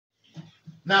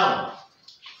Now,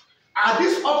 at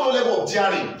this upper level of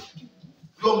gearing,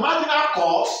 your marginal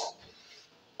cost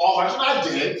of marginal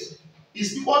debt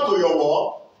is equal to your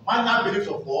what? Marginal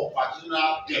benefit of what?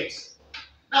 Marginal debt.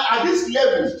 Now, at this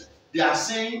level, they are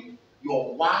saying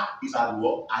your WACC is at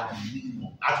what? At the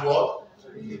minimum. At what?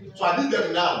 So at this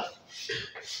level now,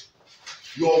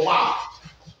 your WACC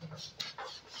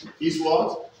is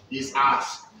what? Is at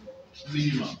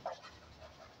minimum.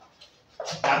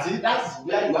 That's it. That's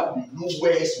where you have the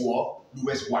lowest what?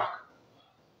 Lowest WACC.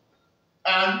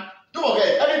 And don't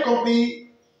forget, every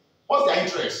company, what's their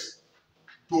interest?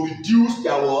 To reduce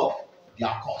their what?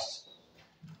 Their cost.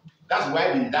 That's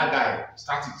why that guy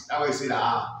started. That's why he said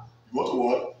that you want to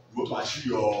what? You want to achieve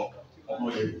your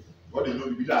level. What they know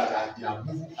the people that they are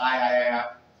moving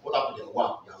higher. What happened to their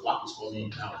WACC? Their WACC is coming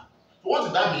down. So what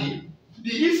does that mean?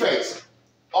 The effect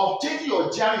of changing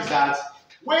your journey is that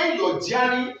when your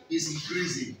journey is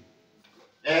increasing,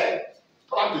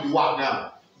 what happened to the WACC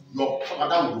now? Your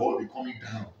standard will be coming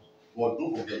down. But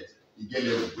don't forget, you get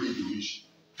level where you reach.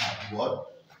 What?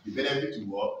 The benefit to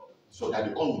what? So that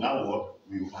the cost will now what?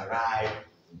 Will arrive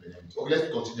in benefit. Okay,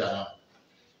 let's consider now.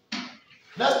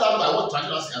 Let's start by what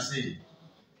traditionals are saying.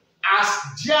 As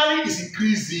journey is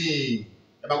increasing,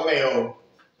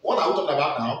 what are we talking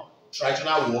about now?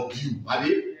 Traditional work view.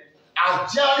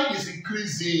 As journey is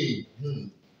increasing,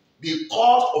 the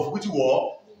cost of which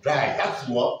work drive. That's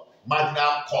what?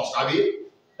 Marginal cost.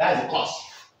 That is the cost.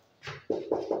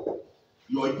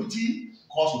 Your equity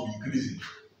cost will be increasing.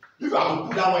 If you have to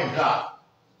put that one in graph,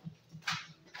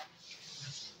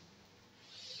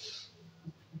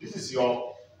 this is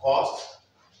your cost,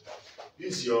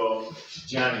 this is your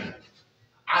journey.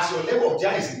 As your level of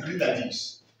journey is increasing like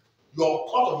this, your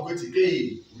cost of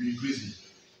equity will be increasing.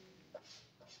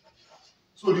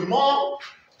 So the more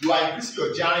you are increasing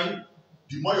your journey,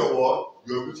 the more your work,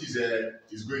 your equity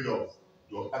is going up.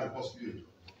 Your cost will be.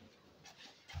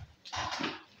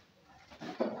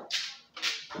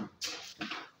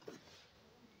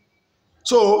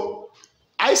 So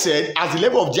I said, as the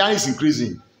level of journey is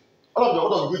increasing,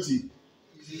 all of the equity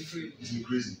is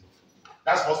increasing.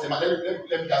 That's first thing. Let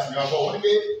me just remember.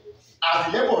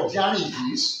 As the level of journey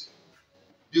increases,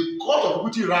 the cost of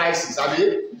equity rises.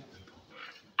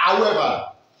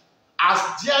 However,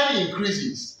 as journey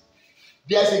increases,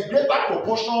 there is a greater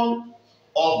proportion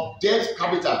of debt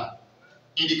capital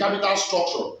in the capital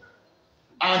structure,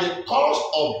 and the cost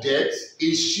of debt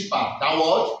is cheaper than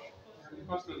what?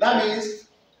 That means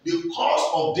the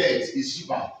cost of debt is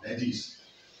cheaper than this.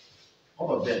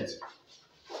 Cost of debt,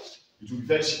 it will be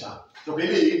very cheaper. So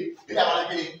really,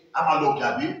 I'm a low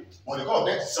cabin, but the cost of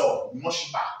debt itself will be much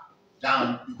cheaper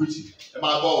than equity.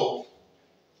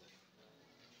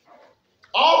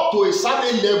 Up to a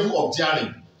certain level of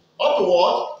journey. Up to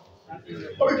what?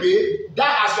 Okay,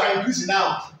 that as you are increasing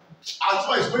now, as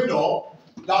one is going up,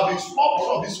 there will be a small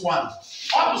portion of this one.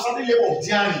 Up to a certain level of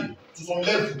journey, to some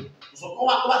level. So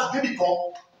up to a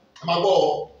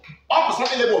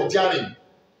certain level of journey,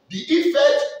 the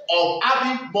effect of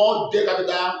having more debt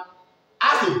capital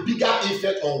has a bigger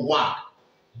effect on WACC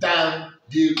than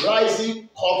the rising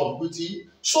cost of equity,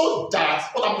 so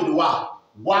that what happens to the WACC?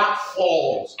 WACC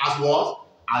falls as what?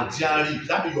 As journey.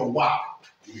 That means your WACC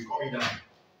will be coming down.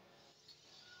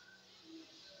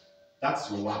 That's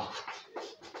your WACC.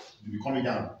 It will be coming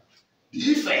down. The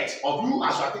effect of you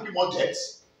as you are taking more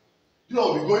debts,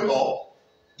 will be going up.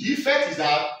 The effect is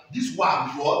that this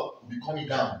WACC will be coming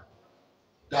down.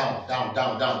 Down.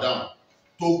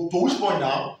 To which point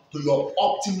now? To your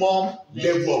optimum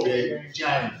level of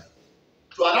journey.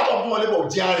 So at that optimum level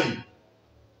of journey,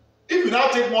 if you now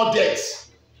take more debts,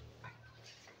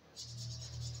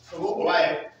 so if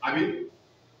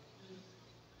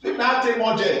you now take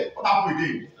more debt, what happens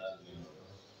again?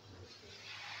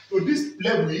 So this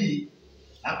level is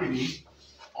happening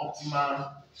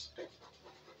optimal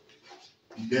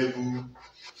level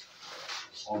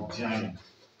of journey.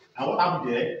 And what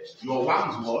happened there? Your WACC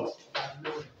is what?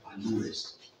 At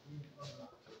lowest.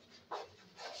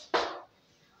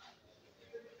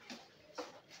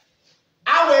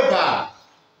 However,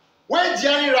 when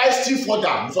journey rise still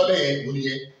further,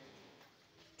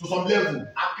 to some level,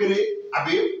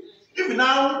 if you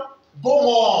now go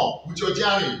more with your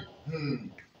journey,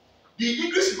 the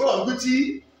increase in cost of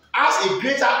equity has a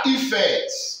greater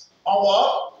effect on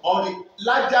what? On the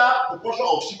larger proportion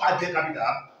of cheaper debt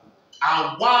capital,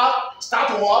 and WACC start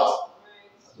to what?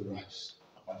 To rise.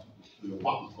 So your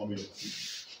WACC is coming up.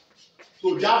 So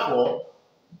therefore,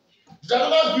 the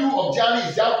other view of journey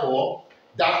is therefore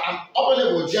that an upper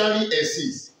level journey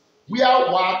exists where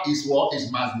WACC is what?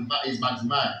 Is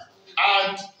maximized.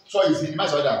 And so it's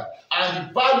minimized rather. And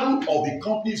the value of the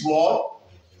company's what?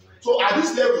 So at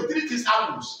this level, three things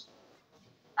happens.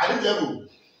 At this level,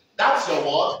 that's your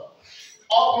what?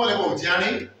 Optimal level of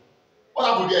journey. What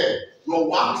happened there? Your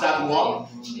work is at what?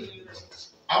 And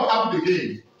what happened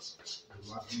again?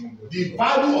 The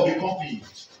value of the company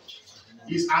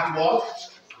is at what?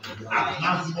 At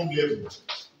maximum level.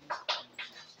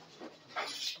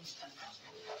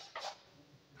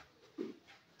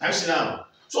 Can you see now?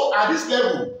 So at this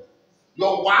level,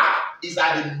 your work is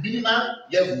at the minimum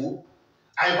level,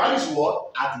 and your value is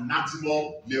what? At the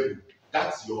maximum level.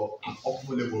 That's your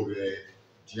optimal level of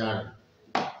journey.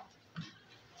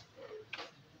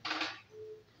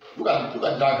 Look at the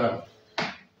diagram.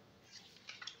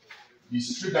 The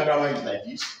straight diagram is like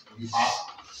this. You have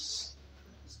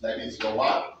it's like this. Your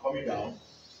work coming down,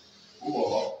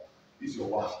 go up. This is your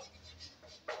work.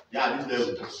 Yeah, this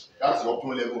level. That's your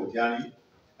optimal level of journey.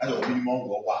 That's your minimum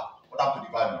work. What happened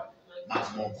to the value?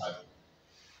 Maximum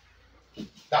value.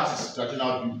 That's the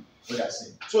traditional view. What they are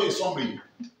saying. So in summary,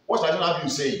 what traditional view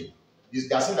is saying is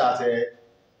they are saying that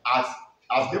as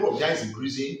level of journey is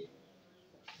increasing,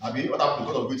 I mean, what happened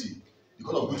to the cost of equity? The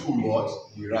cost of equity will what?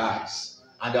 Will rise.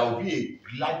 And there will be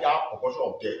a larger proportion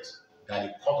of debt that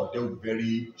the cost of debt will be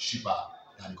very cheaper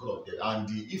than the cost of debt. And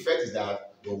the effect is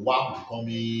that your work will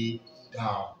be coming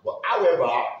down. But however,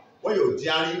 when your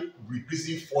journey will be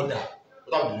increasing further,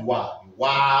 what happened to the work? The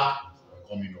work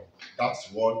will be coming up. That's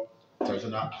what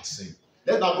traditional is saying.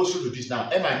 Let's now go straight to this now.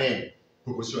 M and N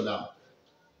proposition now.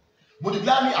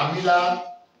 Modigliani and Miller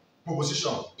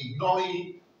proposition,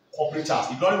 ignoring operators.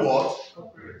 Ignoring what?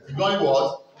 Ignoring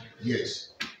what?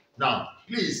 Yes. Now,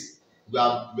 please, we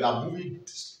are moving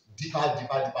deeper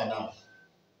now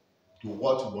to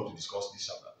what we want to discuss this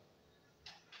chapter.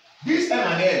 This M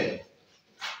and N,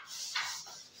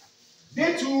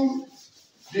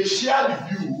 they share the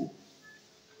view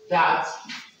that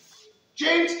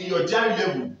change in your journey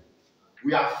level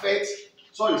will affect.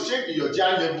 Change in your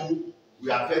journey level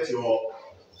will affect your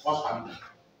cost per minute.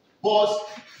 But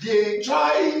they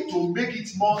try to make it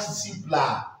more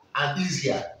simpler and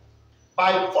easier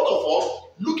by, first of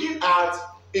all, looking at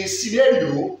a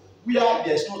scenario where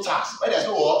there's no tax. Where there's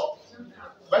no what?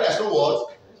 Where there's no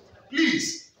what?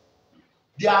 Please,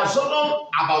 the assumption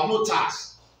about no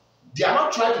tax, they are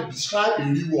not trying to describe a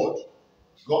reward.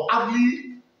 Because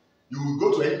hardly you will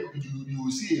go to you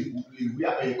will see a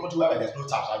country where there's no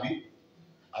tax.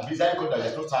 Have you seen a country that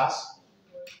there's no tax?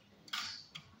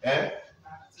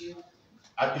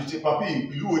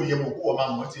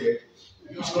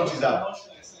 Which country is that?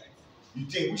 You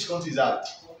think which country is that?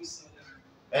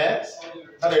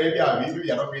 Saudi Arabia, maybe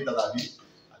you are not paying that, Abi.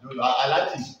 I don't know. I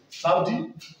like it.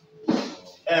 Saudi,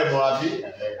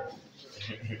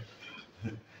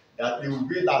 that they will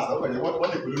pay tax.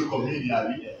 What the political community,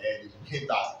 Abi, they will pay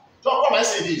tax. So what am I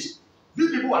saying is,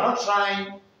 these people are not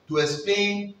trying to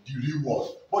explain the reward,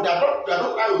 but they are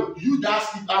not trying to use that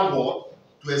simple word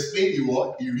to explain the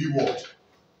word, the reward.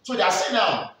 So they are saying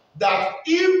now that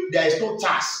if there is no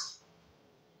tax,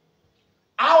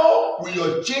 how will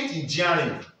your change in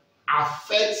journey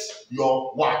affect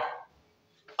your work?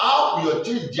 How will your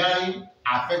change in journey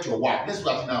affect your work? Let's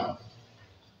look at it now.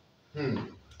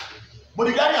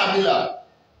 Modigliani and Miller,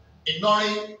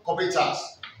 ignoring corporate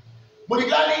tax.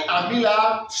 Modigliani and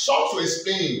Miller sought to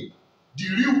explain the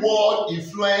real-world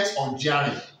influence on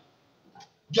journey.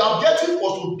 The objective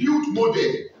was to build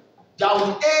model that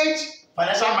will aid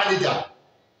financial manager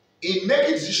in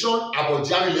making decisions about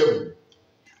journey level.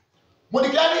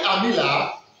 Modigliani and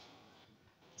Miller,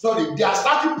 their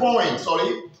starting point,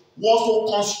 was to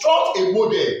construct a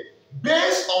model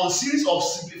based on a series of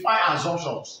simplified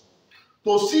assumptions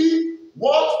to see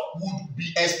what would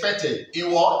be expected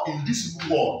in this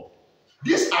simple world.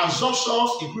 These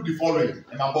assumptions include the following.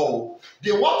 Remember,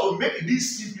 they want to make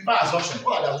these simplified assumptions.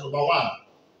 What are they? Number one,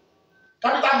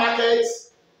 capital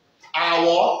markets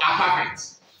are perfect.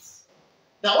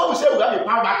 Now, when we say we have a perfect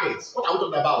market, what are we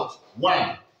talking about?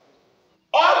 One,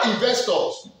 all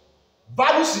investors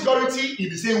value security in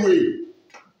the same way.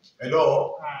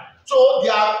 Hello? So they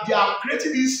are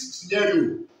creating this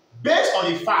scenario based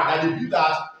on the fact that they believe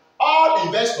that all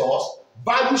investors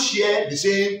value share the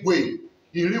same way.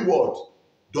 In real world,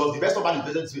 does the investor value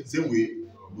the same way?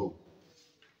 No.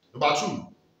 Number two,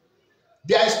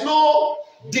 there is no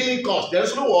dealing cost. There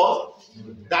is no what?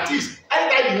 That is,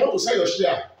 anytime you want to sell your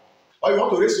share or you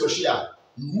want to raise your share,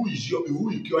 who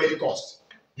will incur any cost?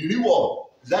 In real world,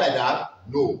 is that like that?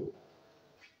 No.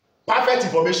 Perfect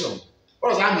information. What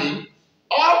does that mean?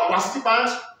 All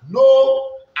participants know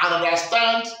and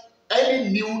understand any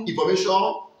new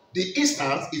information the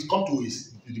instant it comes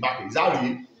to the market. Is that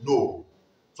really? No.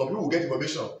 Some people will get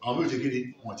information and will take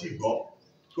it until it go.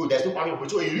 So there's no public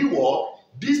property. So in real world,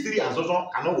 these three assumptions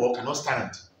cannot work, cannot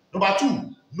stand. Number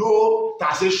 2, no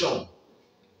taxation.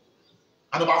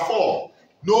 And number 4,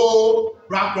 no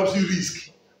bankruptcy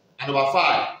risk. And number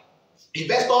 5,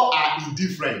 investors are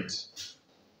indifferent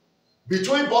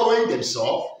between borrowing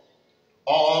themselves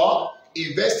or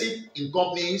investing in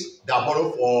companies that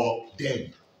borrow for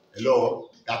them. Hello,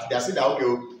 that they are saying that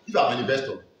okay, if I'm an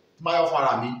investor, my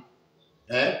offer me,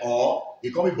 or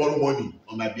a company borrow money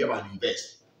on my behalf and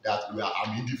invest, that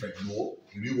I'm indifferent. No,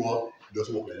 in real world, it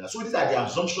doesn't work like that. So these are the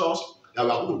assumptions that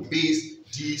we are going to base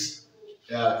this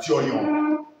theory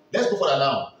on. Let's go further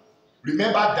now.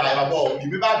 Remember that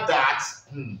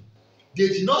they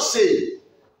did not say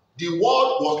the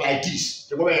world was like this.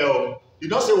 They did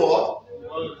not say what?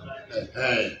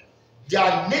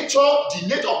 Their nature, the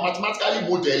nature of mathematically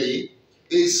modeling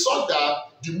is such that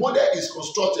the model is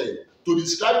constructed to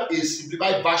describe a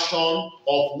simplified version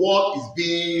of what is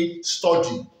being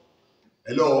studied.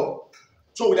 Hello?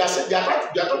 So they are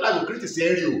trying to create a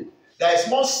scenario that is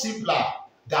more simpler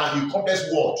than the complex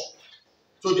world.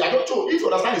 So they are not so if you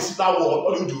understand the simpler world,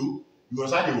 what do? You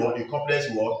understand the world, the complex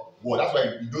world. That's why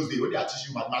in those days when they are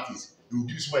teaching mathematics, they will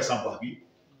give you small example.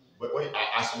 But when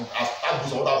as that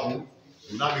goes on that room,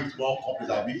 you now make it more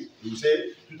complex. You will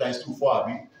say 2 times 2 4.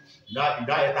 You now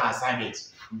enter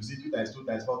assignment. You will see 2 times 2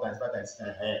 times 4 times 5 times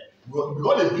 10.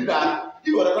 Because they believe that if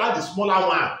you understand the smaller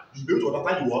one, you will be able to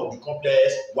understand the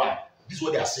complex one. This is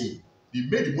what they are saying. They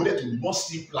made the model to be more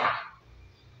simpler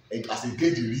as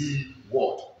against the real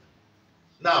world.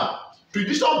 Now,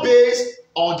 prediction based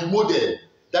on the model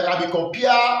that can be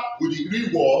compared with the real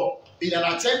world in an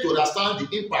attempt to understand the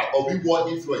impact of real world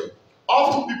influence.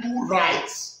 Often people write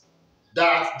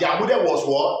that their model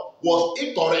was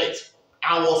incorrect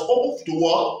and was open to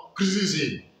what?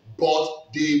 Criticism.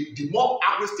 But the more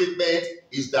accurate statement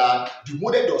is that the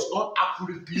model does not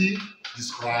accurately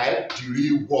describe the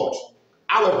real world.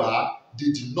 However,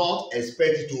 they did not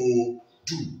expect it to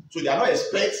do. So they are not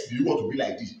expecting the real world to be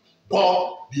like this.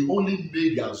 But they only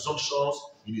made the assumptions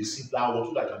in a simpler world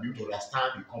so that they can be able to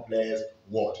understand the complex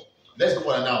world. Let's go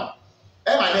further now.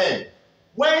 M&M,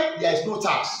 when there is no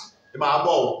tax, you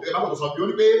don't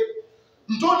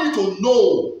need to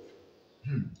know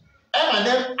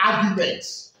M&M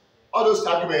arguments. All those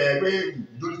arguments, you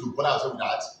don't need to bother yourself with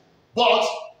that. But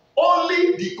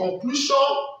only the conclusion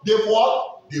they've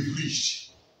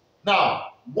reached.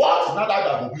 Now, what is not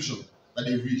that conclusion that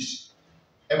they've reached?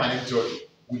 M&M theory.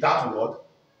 Without what?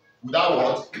 Without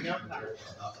what?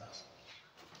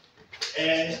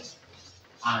 N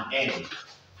and N.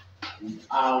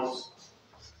 Without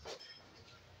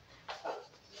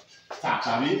tax.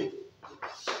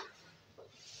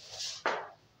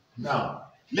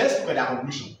 Now, let's look at their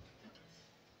conclusion.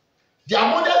 Their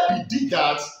model predict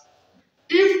that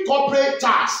if corporate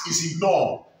tax is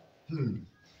ignored,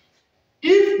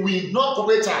 if we ignore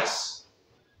corporate tax,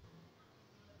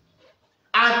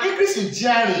 an increase in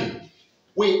GRE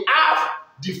will have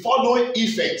the following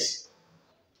effects.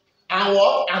 And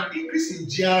what? An increase in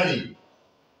GRE.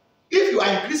 If you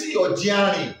are increasing your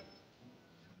GRE,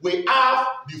 will have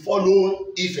the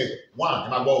following effect.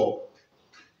 1,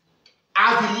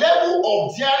 as the level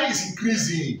of GRE is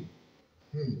increasing,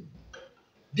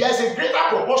 there is a greater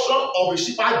proportion of a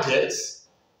cheaper debt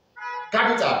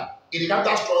capital in the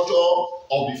capital structure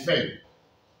of the firm.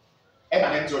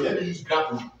 Let me use graph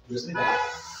to explain that.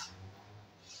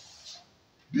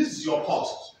 This is your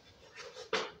cost.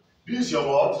 This is your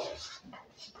what?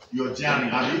 Your journey,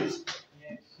 yes.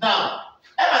 Now,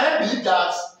 M&M believe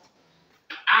that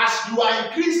as you are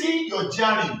increasing your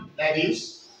journey like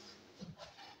this,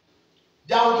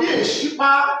 there will be a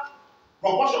cheaper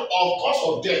proportion of cost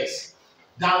of debt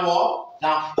than what?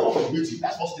 Than cost of waiting.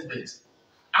 That's what statement.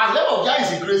 As level of journey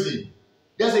is increasing,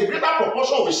 there's a greater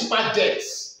proportion of a cheaper debt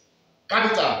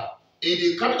capital in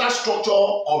the capital structure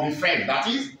of the firm. That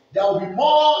is, there will be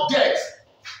more debt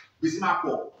with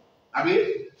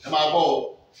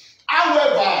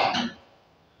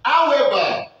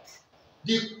However,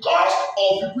 the cost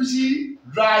of equity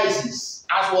rises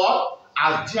as what?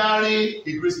 As GRE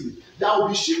increases. There will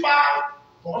be cheaper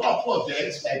proportion of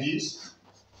debt like this.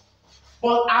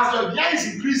 But as the GRE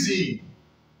is increasing,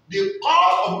 the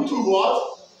cost of equity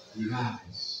will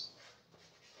rise.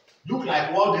 Look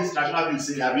like what this traditional bill is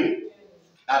saying,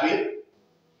 Abi?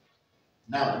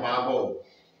 Now,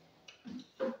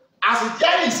 as the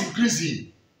GRE is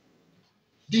increasing,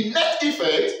 the net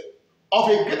effect of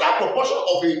a greater proportion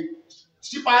of a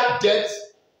cheaper debt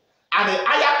and a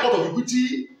higher cost of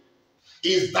equity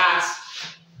is that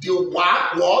the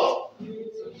WACC what?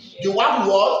 The WACC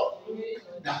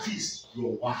what? That is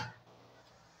your WACC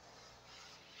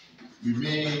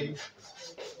remain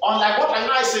Unlike what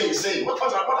I saying. What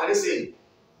are they saying?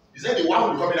 They said the one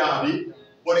will be coming down,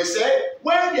 but they said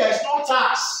when there is no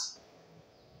tax,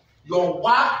 your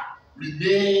work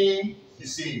remain the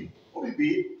same.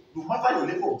 No matter your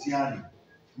level of tyranny,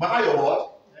 no matter your what?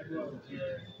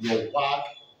 Your work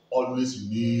always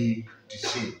remain the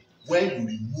same. When you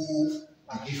remove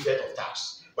the effect of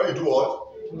tax. When you do what?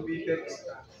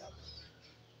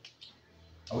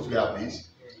 I want to get that, please.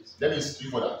 Let me speak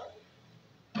for that.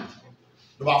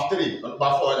 Number 3, number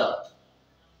 4. That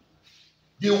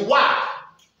the work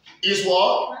is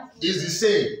what? Is the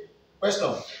same. Question.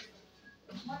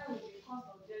 Why would the cost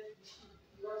of debt be cheap?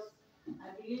 Because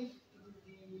I believe it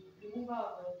is the removal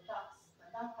of the tax,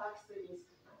 and that tax savings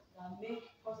that make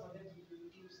cost of debt be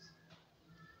reduced.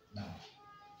 Now,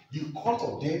 the cost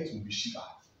of debt will be cheaper.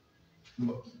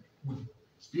 With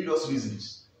various reasons.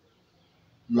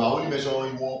 You are only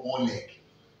measuring one leg.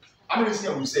 How many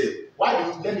things we say? Why do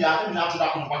you let me answer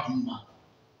that one back to you, man?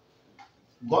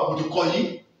 God, would you call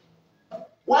him?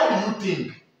 Why do you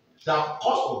think that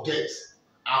cost of debt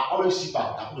are always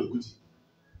cheaper than good equity?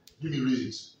 Give me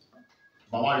reasons.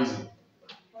 Number 1 reason.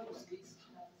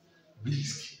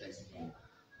 Risk.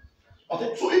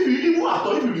 Okay, so if you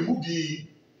remove the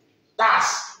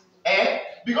tax,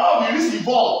 because of the risk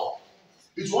involved,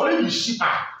 it will only be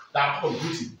cheaper than good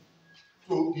equity.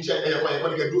 So you said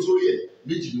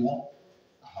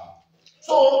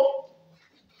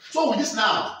so with this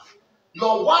now,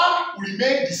 your work will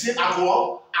remain the same at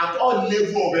all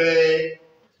level of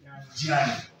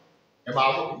journey. This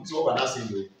is what we are not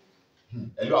saying.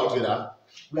 Hello, out there.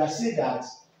 We are saying that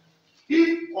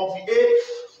if company A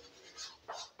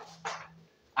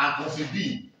and company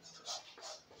B,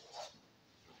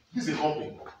 this is a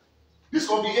company. This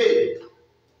company A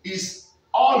is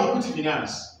all equity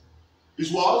finance.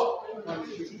 Is what?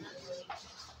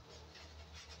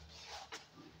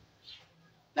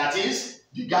 That is,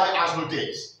 the guy has no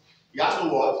debt. He has no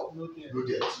what? No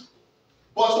debt.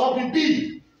 But company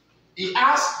B, he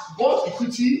has both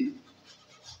equity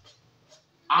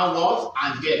and what?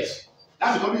 And debt.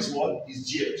 That becomes what?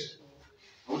 Is debt.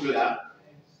 Don't do that.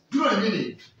 Do you know the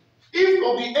meaning? If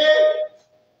company A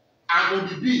and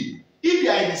company B, if they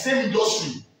are in the same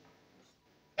industry,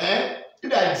 if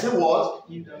they are in the same what?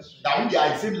 That means they are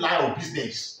in the same line of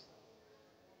business.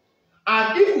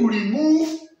 And if we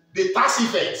remove the tax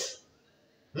effect,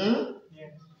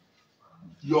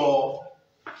 your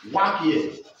work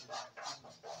here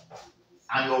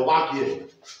and your work here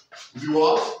will be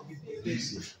what?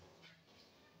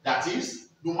 That is,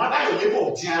 no matter your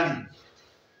level of journey,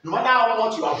 no matter how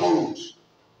much you are borrowed,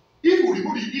 if we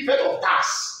remove the effect of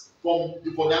tax from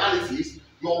the analysis,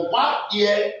 your work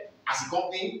here as a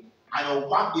company and your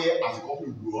work here as a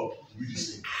company will grow up will be the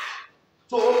same.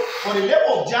 So, for the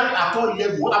level of journey at all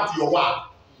level, what happens to your work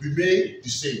remain the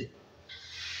same.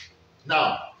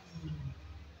 Now,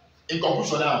 in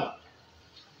conclusion now,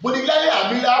 Modigliani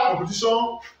and Miller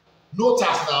proposition, no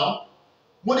tax now.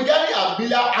 Modigliani and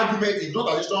Miller argument in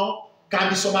non-taxation can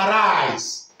be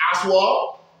summarized as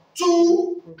what?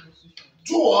 Two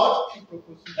what?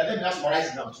 Let me summarize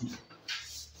it now too.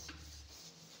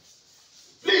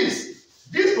 Please,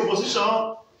 this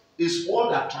proposition is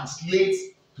what that translates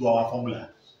to our formula.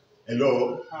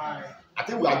 Hello? Hi. I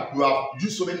think we have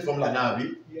used so many formulas now,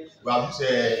 Abi. Yes. We have used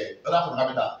other from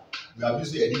capital. We have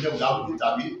used addition without growth,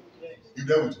 Abi.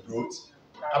 Dividend with growth.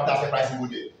 Capital pricing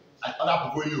model. And other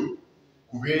portfolio.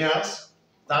 Covariance,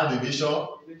 standard deviation,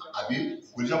 Abi,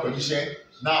 collision coefficient.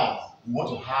 Now, we want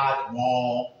to add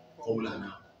more formula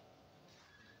now.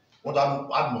 Want to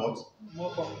add more?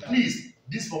 More formula. Please,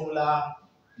 this formula,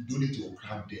 you don't need to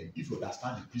cram them if you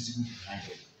understand the principle behind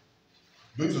them.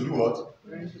 You don't need to do what?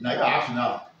 Now, if I ask you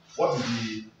now, what is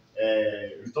the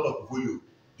return of portfolio?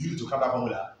 You need to cram that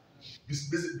formula.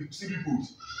 Simply put,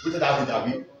 weighted average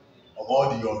Abi of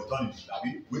all your return,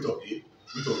 Abi, weight of A,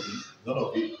 return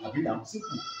of A, Abi, now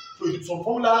simple. So some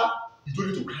formula you don't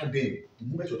need to cram them. The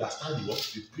moment you understand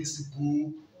the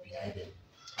principle behind them.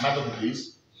 Am I talking,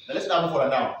 please? Now let's now move forward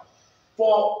now.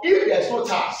 For if there is no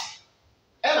tax,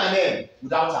 N and N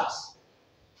without tax,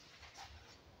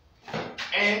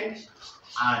 N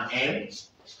and N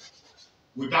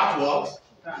without what?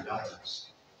 Without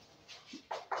tax.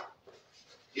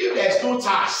 If there is no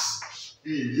tax,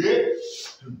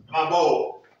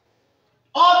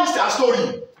 all this their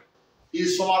story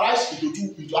is summarized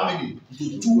into how many?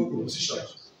 Into two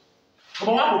propositions.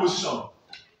 Number one proposition.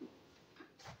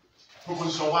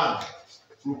 Proposition one.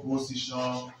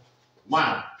 Proposition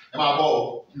one.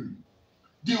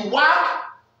 The work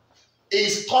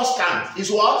is constant. Is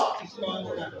what? it's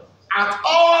constant. At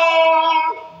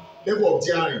all level of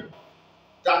journey.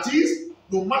 That is,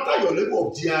 no matter your level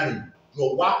of daring,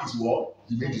 your work is what?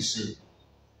 Remain the same.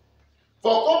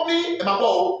 For company,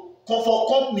 for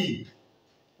company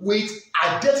with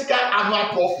identical annual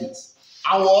profit,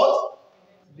 and what?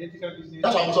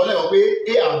 That's why I'm saying A and B,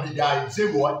 they are in the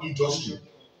same what? Industry.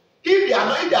 If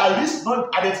their risk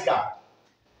not identical,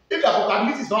 if their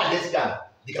profitability is not identical,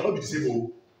 they cannot be the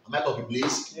same. Am I talking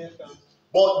place? Yes,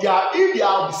 but if they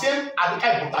are the same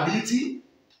identical profitability,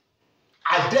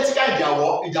 identical in their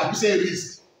work, in their business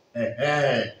risk,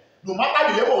 no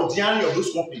matter the level of daring of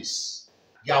those companies,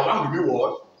 their work will be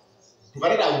what?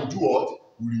 Provided that we do what?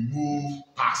 We remove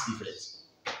tax difference.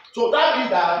 So that means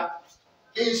that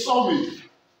in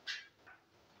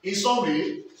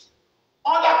summary,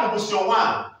 under proposition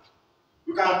 1,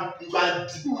 you can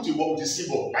distribute the work with the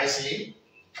symbol by saying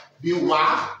the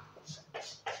work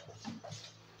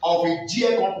of a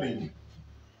GA company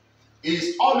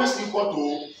is always equal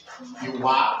to the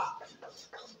work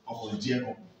of a GA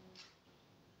company.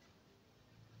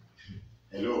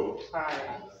 Hello. Hi.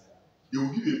 They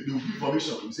will give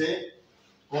information. You say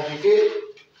company A.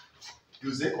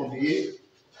 You say company A.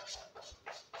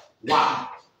 Work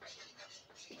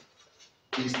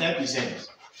is 10%.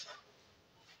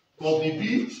 Company B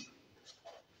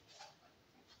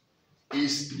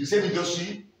is the same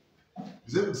industry,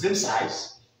 the same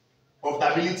size,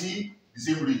 profitability, the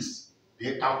same risk.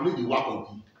 They calculate the work of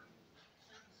B.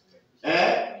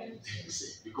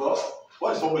 Because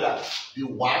what is the formula? The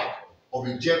work of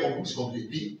a J company is company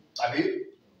B,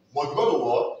 but because of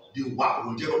what? The work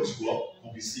of a J company is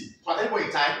company C. So at any point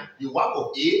in time, the work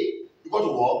of A because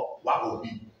of what? Work of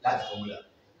B. That's the formula.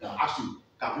 Now actually,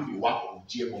 can we the work of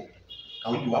J company?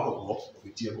 Can we the work of what? Of a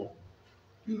J company?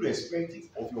 Irrespective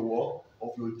of your work, of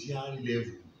your daring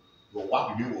level, your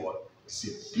work will be what?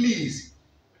 Say, please,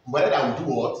 provided that we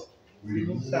do what? We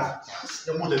remove that.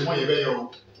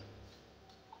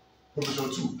 Proposition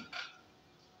 2.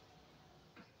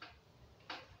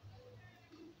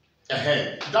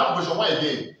 That proposition 1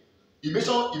 again. You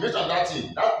mentioned that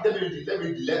thing. Let me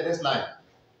read the next line.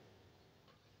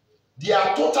 Their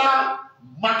total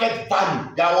market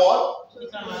value. Their what?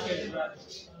 Total market value.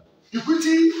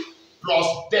 Equity plus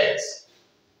debt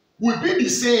will be the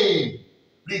same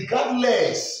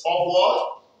regardless of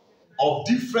what? Of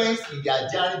difference in their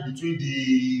journey between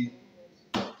the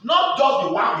not just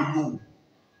the one alone.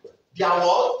 Their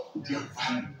what? Their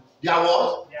value. Their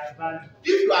what? Their value.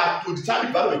 If you are to determine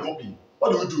the value of a company,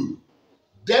 what do?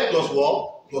 Debt plus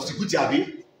what? Plus equity,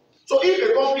 abi. So if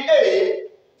a company A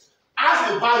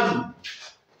has a value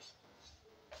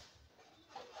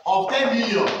of 10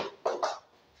 million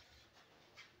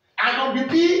and company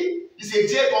B is a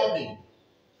J company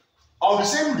of the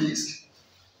same risk,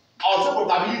 of the same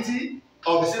profitability,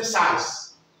 of the same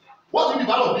size, what will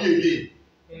the value of B again?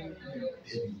 10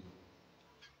 million.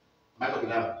 Am I talking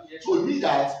now? Yes. So it means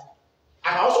that I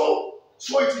can also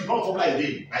show it in one formula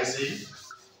again by saying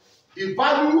the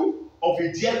value of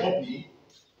a J company,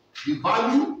 the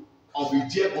value of a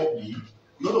J company,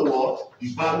 in other words, the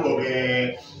value of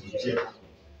a J company.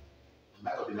 Am I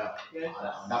talking now? Yes.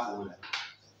 On that formula.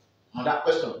 On that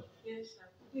question. Yes, sir.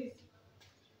 Please.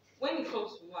 When it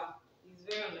comes to work, it's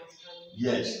very understanding.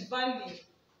 Yes. The value,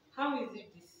 how is it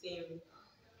the same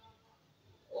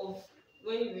of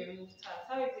when you remove tax?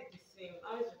 How is it the same?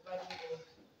 How is the value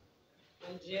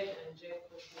of J and J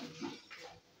company?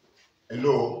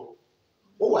 Hello.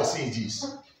 What we're saying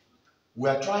is we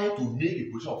are trying to make a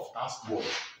position of task work.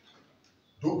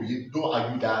 Don't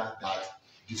argue that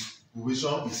this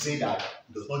position is saying that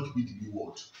it does not give the new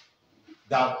word.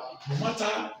 That no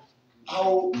matter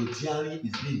how your daring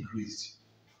is being increased,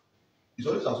 it's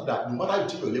always assumed that no matter you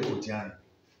change your level of daring,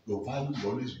 your value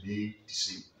will always be the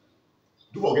same.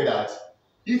 Don't forget that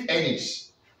if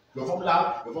earnings, your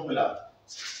formula,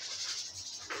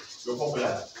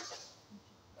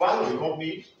 value of the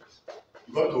company,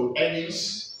 you go to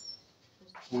earnings,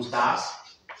 to stars,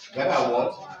 whether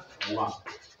what? 1.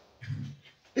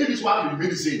 If this one will remain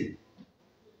the same,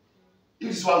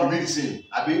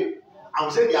 abi, I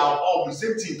will say they are all the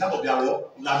same thing in terms of their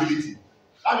ability.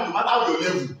 That means no matter your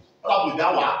level, what happens with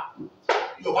that one,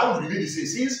 your value will remain the same.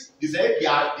 Since they say they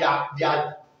are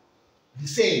the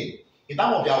same in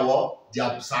terms of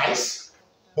their size,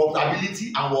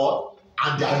 profitability,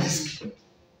 and their risk.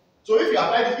 So if you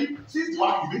apply this, since the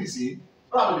one remain the same,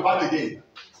 what happens with the value again?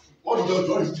 What do you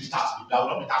do? The tax. There will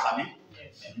not be tax, abi.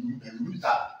 And you remove the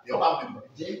tax. Then what happens?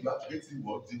 Then you have to get the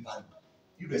value,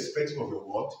 irrespective of your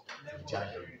what?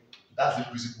 January. That's the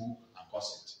principle and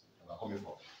concept that we are coming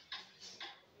from.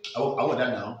 I want that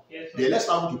now. Yes, then let's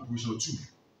now move to provision 2.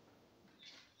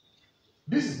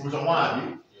 This is provision 1,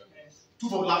 abi. Yes. 2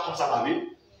 formula comes out, abi.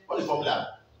 What is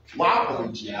formula? Work of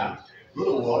a year. Go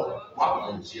to what?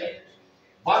 Work of a year.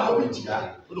 Value of a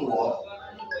year. Go to what?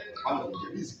 Value of a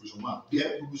year. This is position 1.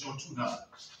 Here, position 2 now.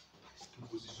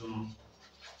 Position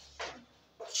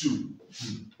 2.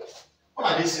 What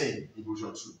are they saying in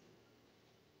position 2?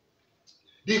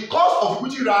 The cost of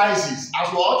equity rises as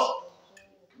what?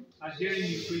 As hearing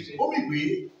increases.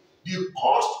 The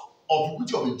cost of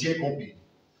equity of a J company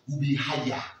will be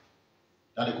higher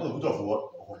than the cost of equity of what?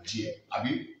 Of a J. I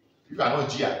mean, if you are not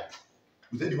GI,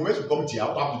 within the moment you come to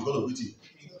what happens to the cost of equity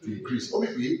to increase?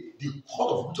 The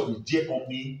cost of equity of a J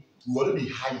company will only be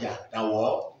higher than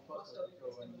what?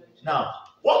 Now,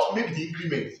 what makes the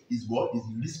increment is what? Is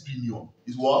the risk premium.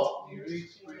 Is what? The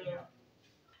risk premium.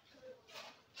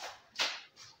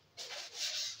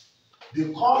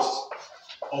 The cost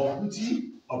of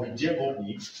equity of a J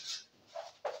company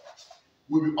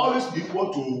will be always be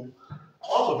equal to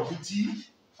cost of equity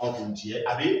of a J,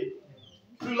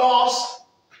 plus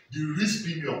the risk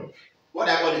premium. What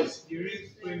do I call it? The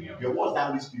risk premium. Yeah, what's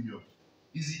that risk premium?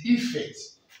 Is the effect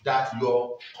that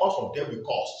your cost of debt will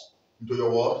cost into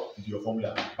your what? Into your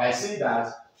formula. By saying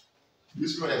that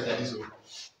risk premium is like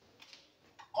this.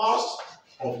 Cost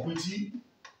of equity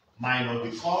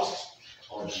minus the cost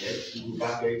of debt into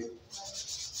bracket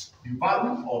the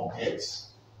value of debt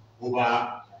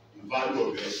over the value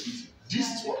of the equity. This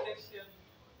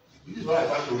is what I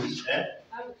find to reach.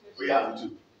 We have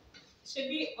to. Should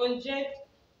be 100.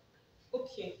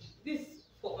 Okay, this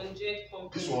for 100 company.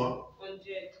 This one. 100.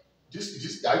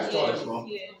 This I just thought this one.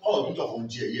 Yes. All of it of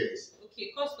 100, yes.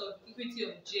 Okay, cost of equity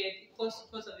of J equals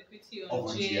cost of equity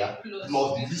of J plus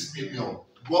the risk premium.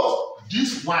 Because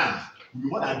this one will be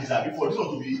more than this. Before this one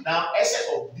to be now excess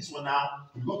of this one now,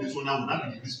 because this one now will not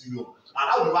be the risk premium. And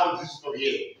how the value of this one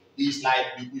here is like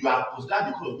you are considering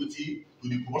the cost of equity to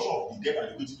the proportion of the debt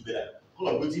and equity together.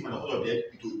 Cost of equity minus cost of debt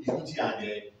to equity and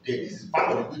debt. This is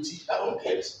value of equity, that of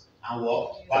debt, and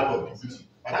what? Value of equity.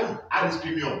 But now you add this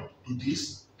premium to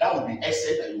this, that will be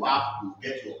excess that you have to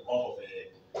get your cost of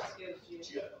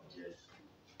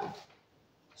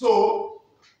So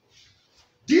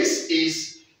this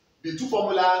is the two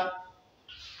formula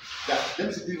that let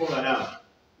me see the formula now.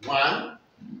 1,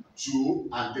 2,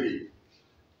 and 3.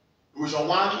 Position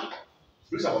 1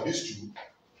 brings about these two.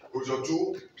 Position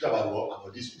 2 brings about what?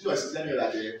 About this. This was telling me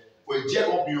that for a J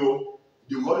company,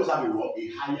 they will always have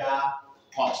a higher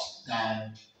cost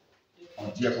than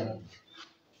on J company.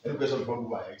 Any question before we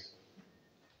move ahead?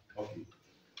 Okay.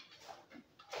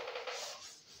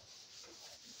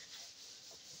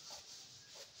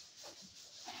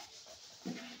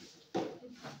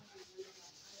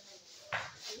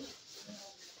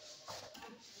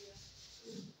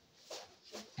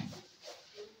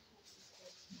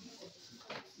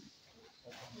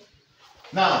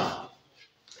 Now,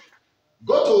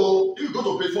 if you go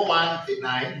to page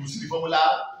 4189, you will see the formula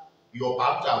your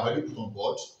parameters are already put on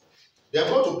board. Then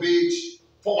go to page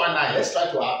 419. Let's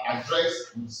try to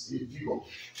address with a figure,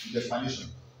 with explanation.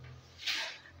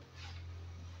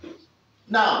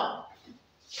 Now,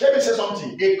 let me say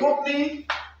something. A company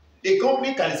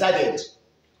can decide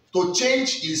to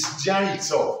change its journey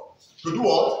itself. To do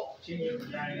what? Change its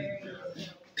journey.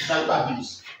 Like that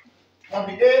this.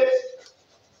 Company A.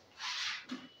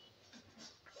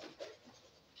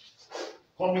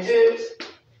 Company A,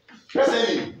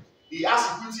 presently, he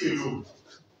has equity alone.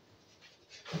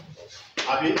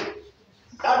 Abi,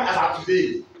 that means as of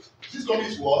today, this company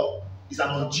is what? It's an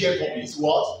on-GL company. It's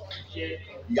what? He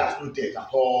has no debt at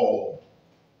all.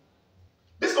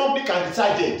 This company can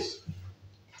decide to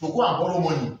go and borrow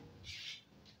money.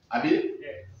 Abi,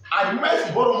 and the moment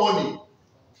he borrow money,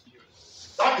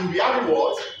 that will be having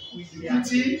what?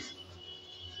 Equity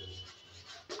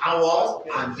and what?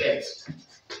 And debt.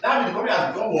 That means the company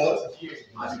has become what?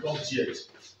 Has become GL.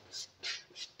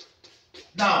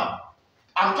 Now,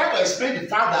 I'm trying to explain the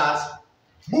fact that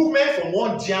movement from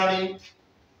one journey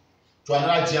to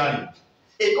another journey.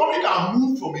 A company can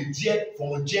move from a J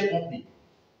company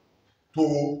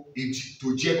to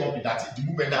a J company. That is the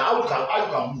movement. Now, how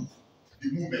you can move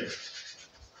the movement?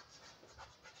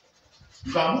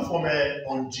 You can move from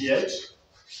on GH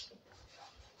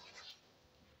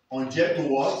to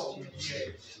what?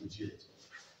 To GH.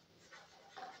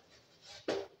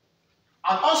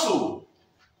 And also,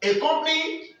 a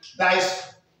company that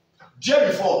is J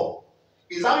before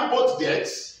is having both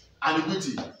debts and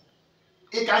equity.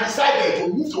 It can decide to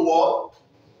move to what?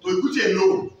 To equity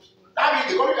alone. That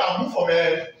means the company can move from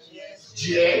a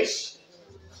GH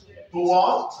to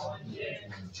what?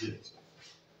 GH.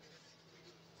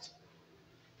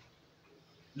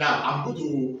 Now, I'm going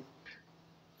to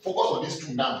focus on these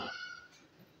two now.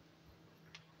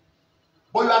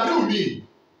 But you agree with me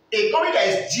A company that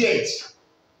is geared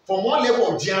from one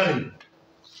level of gearing,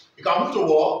 you can move to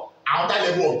what?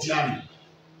 Another level of gearing.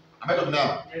 Am I talking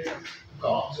now? Yes, sir.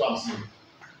 Oh, that's what I'm saying.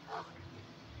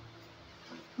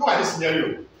 Look at this scenario.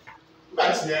 Look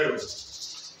at this scenario.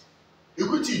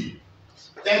 Equity,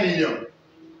 10 million.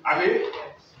 Abi?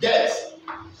 Debt,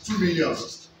 2 million.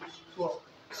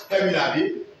 10 million,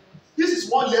 Abi? This is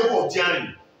one level of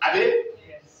gearing. Abi?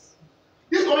 Yes.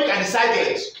 This company can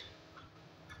decide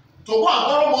to go and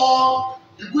borrow more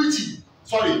equity,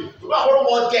 to go and borrow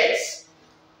more debt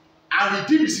and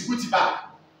redeem his equity back.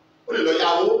 Ó lè lọ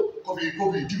yáwó kó fi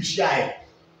redeem share.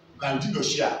 You can redeem your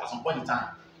share at some point in time.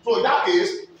 So in that case,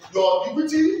 your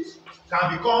equity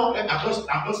can become, I'm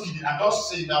just kidding, I'm just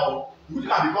saying now, equity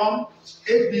can become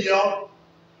 8 million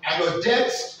and your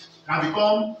debt can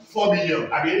become 4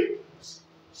 million. Abi?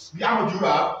 How much do you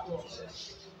have?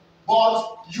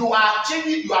 But you are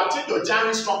changing your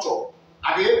gearing structure.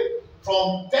 Abi?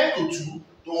 From 10 to 2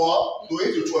 to what? To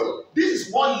 8 to 12. This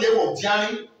is one level of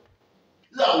gearing.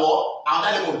 This is what?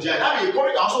 Another level of gearing. That means a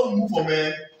company can also move from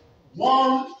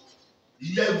one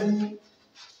level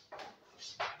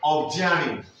of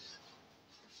gearing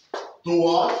to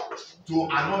what? To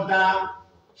another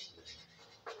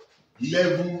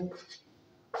level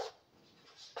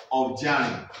of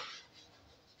gearing.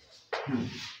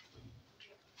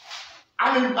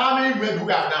 How many ways do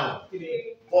we have now?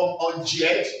 From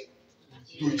ungeared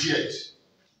to geared.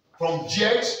 From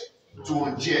geared to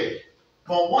ungeared.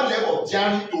 From one level of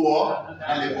gearing to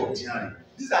another level of gearing.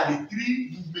 These are the three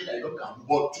movements that you can do.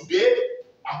 But today,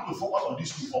 I'm going to focus on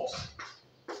these two first.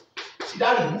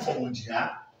 Either you move from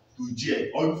ungeared to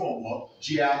geared, or you move from what?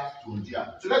 Geared to ungeared.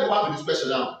 So let's go back to this question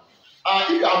now. If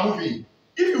you are moving,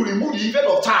 if you remove the effect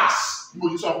of tax, you will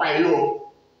do something.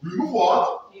 You remove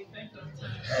what? The effect of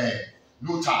time.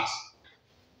 No tax.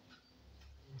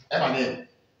 M&M.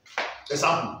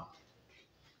 Example.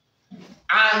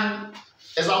 And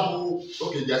example,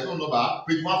 okay, there's no number.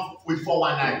 Page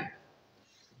 419.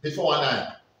 Page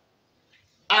 419.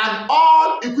 And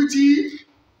all equity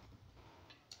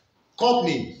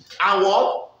company and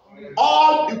what?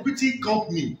 All equity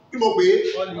company.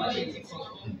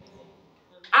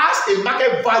 Has a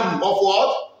market value of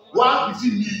what? 150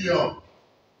 million.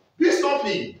 This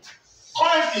company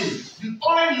currently, the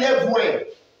current level,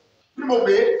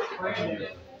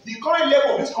 the current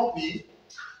level of this company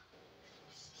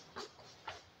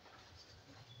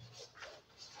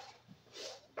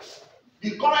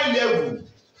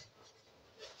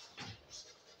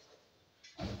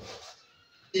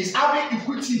is having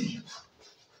equity.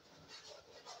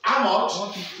 How much?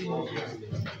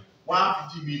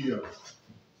 150 million.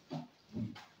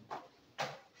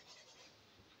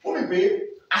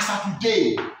 As of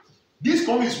today, this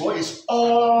company is what is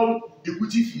all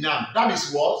equity finance. That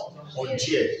is what?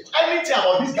 Ungeared. Anything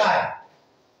about this guy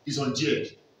is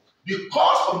ungeared. The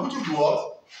cost of equity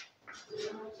will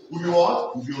be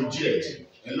what? Will be ungeared.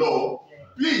 Hello?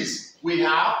 Please, we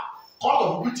have cost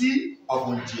of equity of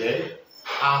ungeared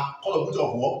and cost of equity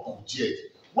of what? Of geared.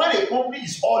 When a company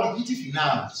is all equity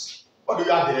finance, what do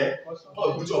you have there? Cost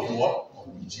of equity of what? Of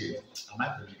ungeared. Am I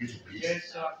communicating, please? Yes,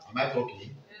 sir. Am I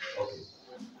talking? Okay.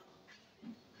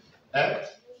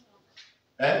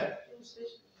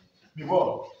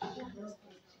 Before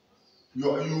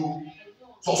you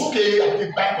so it's okay, I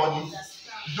can bank on it.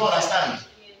 You don't understand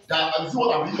that you see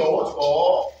what I'm reading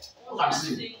or what I'm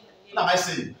saying. What am I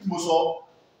saying? People saw.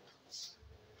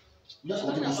 Just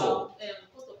what people saw.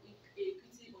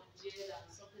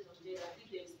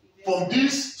 From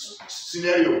this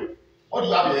scenario, what do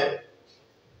you have here?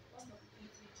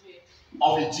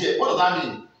 Of a jet. What does that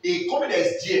mean? A company that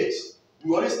is jet,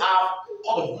 we always have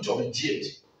cost of equity of a jet.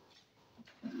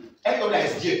 Any company that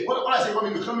is jet, what I say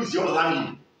company is jet, what does that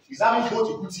mean? It's having both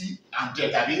equity and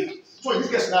debt. Abi? So in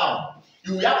this case now,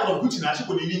 you will have cost of equity and actually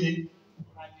put the meaning.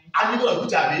 And you cost of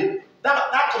equity, abi?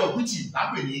 That cost of equity,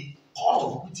 that means cost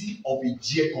of equity of a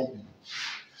jet company.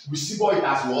 We symbol it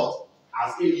as what?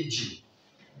 As AEG.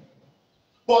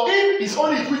 But if it's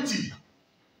only equity,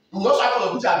 we will also have cost of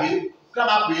equity, abi?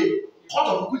 Come pay cost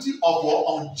of equity of what?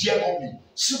 On jet company.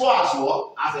 Symbol as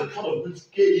what? As a cost of equity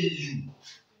KEU.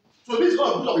 So this is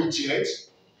cost of equity of a jet.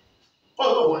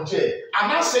 Cost of one jet. I'm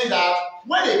not saying that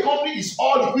when a company is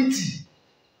all equity,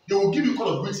 they will give you cost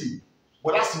of equity.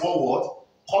 But that's what?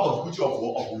 Cost of equity of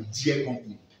what? Of a jet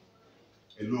company.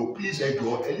 Hello, please help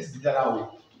God. At least the other way.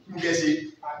 You can say,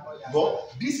 no,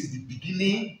 this is the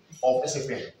beginning of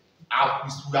SFM.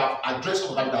 We have addressed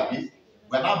that.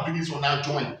 We are now bringing this one now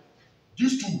join.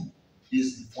 These two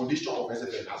is the foundation of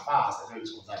SFM as far as SFM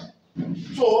is concerned.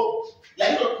 So,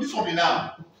 like this company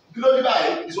now, the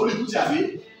guy is only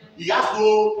equity, he has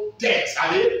no debt,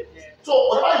 So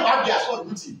whatever you have there as called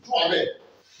equity, 200.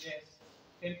 Yes.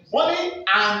 10%. Money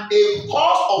and a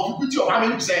cost of equity of how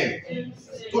many percent?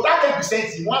 10%. So that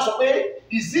 10% you want to pay,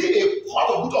 is it a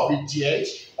cost of equity of a jet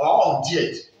or on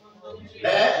jet?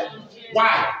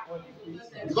 Why?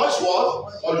 Because it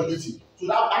was all equity. So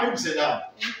that how many percent now?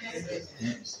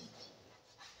 10%.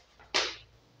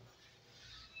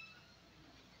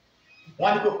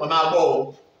 One people now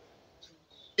borrow.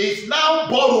 It's now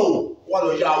borrow. What do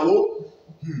you have?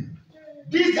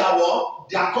 This are what?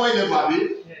 They are calling them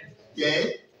abi. Yeah.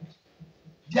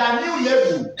 Their new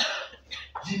level.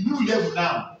 The new level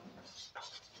now.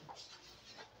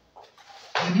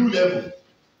 The new level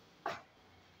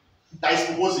that is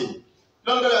proposing.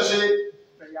 Don't let us say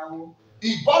he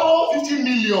borrow 50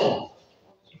 million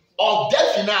of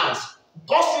debt finance,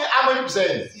 costing how many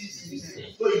percent?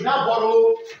 6%. So he now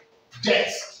borrow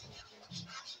debt.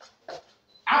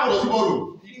 How much does he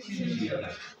borrow? 50 million.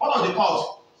 What was the cost?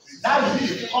 That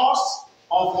is the cost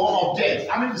of debt.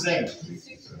 How many percent?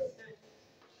 6%.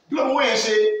 Look what you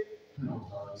say.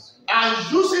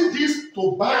 And using this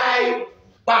to buy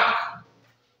back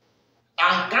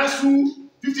and cancel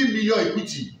 50 million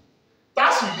equity,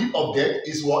 tax relief of debt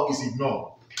is what is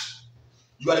ignored.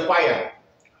 You are required.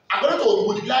 According to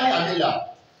Modigliani and Miller,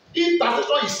 if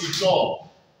taxation is ignored,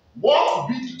 what will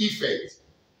be the effect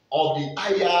of the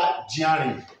higher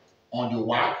GRA on the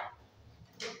WACC,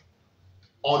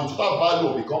 on the total value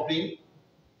of the company,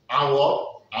 and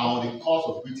what? And on the cost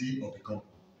of equity of the company?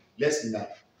 Let's see now.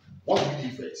 What will be the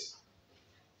effect?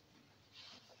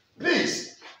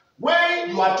 Please, when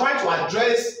you are trying to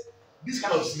address this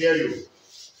kind of scenario,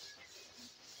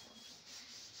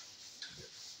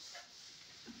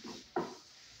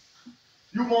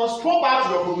 you must go back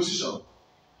to your proposition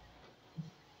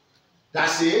that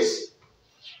says,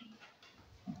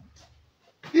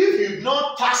 if you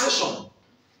ignore taxation,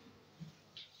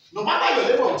 no matter your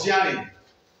level of GRA,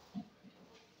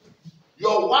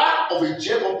 your WACC of a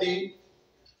J company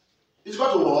is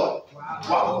equal to what? WACC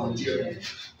of a J.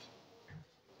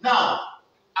 Now,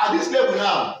 at this level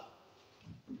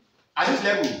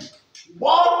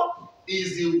what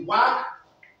is the WACC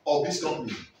of this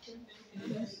company?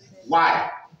 Why?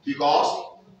 Because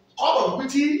cost of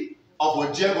equity of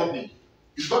a J company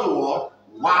is equal to what?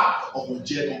 WACC of a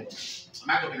J company. Am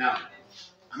I talking now?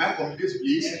 Am I communicating,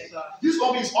 please? Yes, this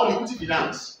company is all equity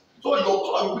finance. So your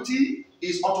cost of equity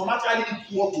is automatically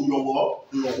equal to your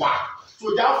what? To your WACC.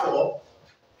 So therefore,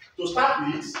 to start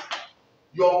with,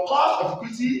 your cost of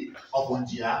equity of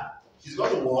Ondia is equal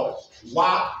to what?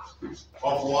 WACC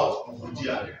of what? Of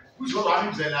Ondia. Which is what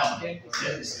I'm saying now?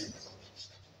 10%.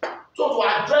 So to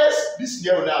address this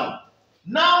scenario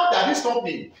now that this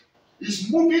company is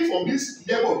moving from this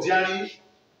level of journey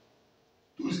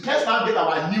to let's now get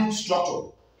our new structure.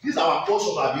 This is our old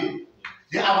structure.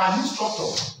 They are our new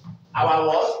structure. Our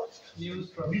what?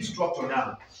 New structure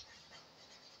now.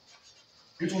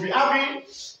 It will be having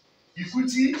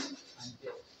equity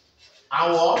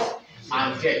and what?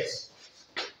 And debt.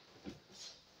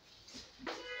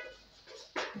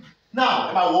 Now,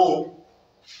 about what?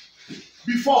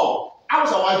 Before, how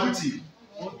was our equity?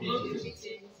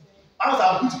 How was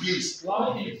our equity, please?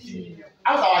 How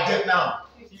was our debt now?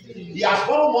 He has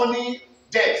borrowed money,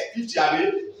 debt, 50,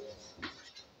 abi?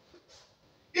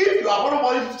 If you are borrowing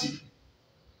money 50,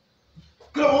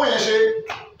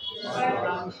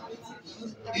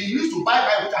 he used to buy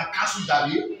with and cancel that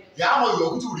day. The how much your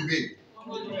equity will remain?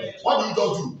 What do you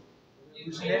just do?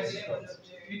 You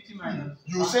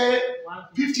say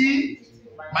 50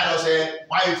 minus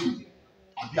 180.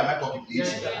 Am I talking,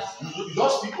 please? You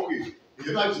just speak, okay. If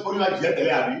you know only like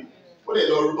the Abi, what they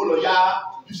do,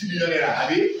 50 million naira,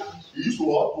 Abi. You used to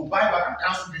what? To buy back and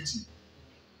cancel 50.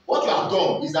 What you have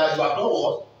done is that you have done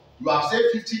what? You have said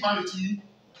 50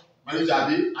 managed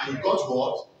Abi, and you got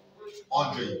what?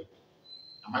 100.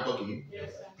 Am I talking?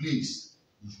 Yes, please,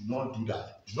 you should not do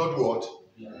that. You should not do what?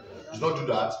 Yeah. You should not do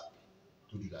that.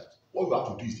 To do that. What you have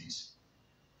to do is this.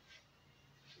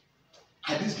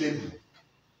 At this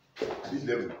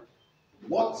level,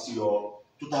 what's your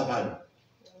total value?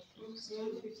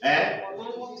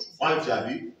 150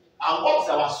 Abi. And what is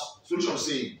our solution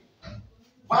saying?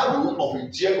 Value of a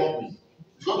J company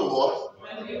is going to what?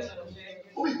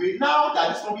 Okay, now that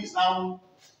this company is now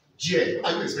J,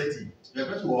 what are you expecting? You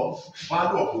expect what?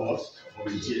 Value of what? Of a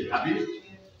J. Abi?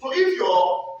 So if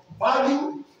your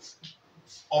value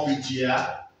of a J is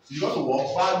equal to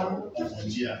what? Value of a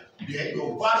J, then your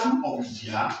value of a J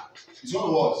is equal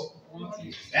to what?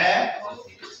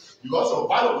 Because your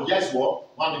value of a J is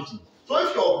what? 150. So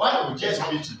if your value of a J is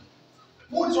 150,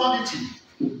 put this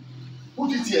 150.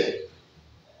 Put it here.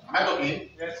 Am I talking?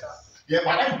 Yes, sir. Yeah,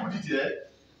 but then you put it here.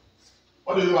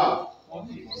 What do you have?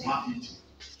 150.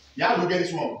 You have to get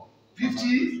this one.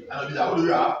 50 and what do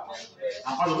you have?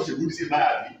 And part of what you good say buy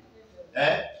Abi.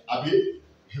 Abi,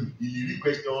 the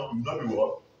question will not be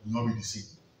what? Will not be the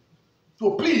same.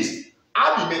 So please,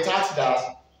 have the mentality that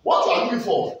what you are looking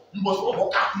for, you must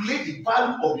calculate the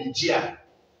value of the GR.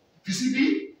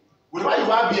 PCB, whatever you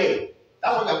have here,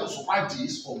 that's what you are going to subtract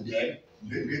this from there, you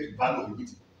then get the value of the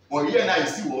equity. But here now you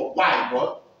see what? Why?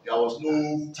 Because there was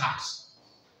no tax.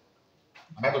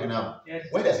 Am I talking now? Yes.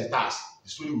 When there's a tax, the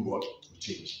story will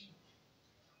change.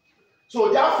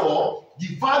 So therefore, the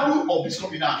value of this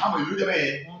company now, how much you do them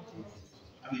in?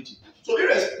 So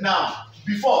now,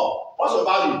 before, what's your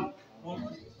value?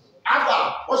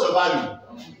 After, what's your value?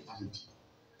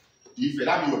 If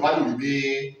that means your value will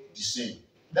be the same.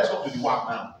 Let's come to the work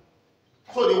now.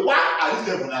 So the work at this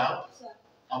level now,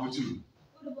 I'm with you.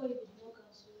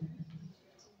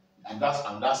 And that's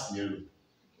scenario.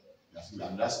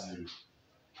 And that's scenario.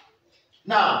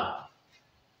 Now,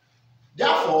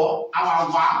 therefore, our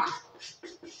work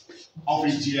of a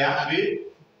year, I mean,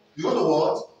 you go to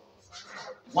what?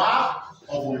 Work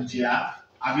of a year,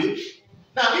 I mean.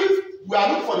 Now, if we are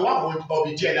looking for the work of a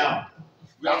year now,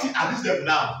 we are at this level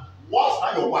now. What's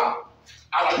not your work?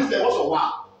 And at this level, what's your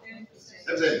work?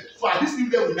 10%. So at this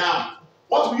level now,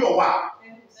 what will be your work?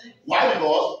 Why?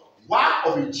 Because work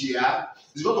of a year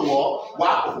is going to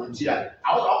work of a year.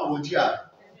 And what work of a year?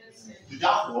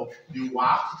 Therefore, the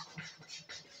work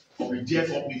of a year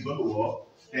company is going to work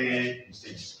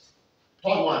 10%.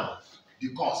 Third one, the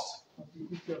cost.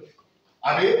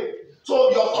 Okay?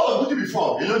 So your cost of duty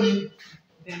before, you don't need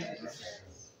 10%.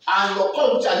 And your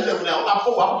cost of duty at this level now,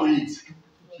 what happen to it?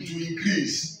 It will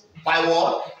increase by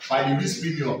what? By the risk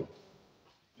premium.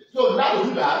 So now to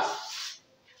do that,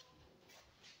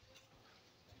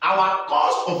 our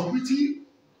cost of equity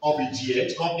of a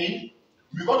GH company,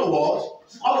 we got to what?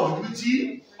 Cost of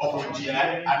equity of a GH,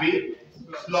 I mean,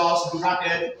 plus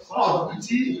bracket cost of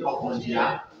equity of a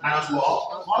GH minus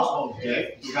what? Cost of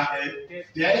debt bracket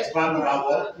debt value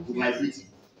over equity.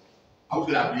 How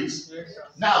do that, please?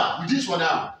 Now, with this one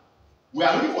now, we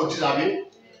are looking for this, Abi,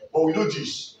 but we know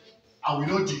this, and we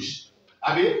know this,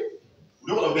 Abi. We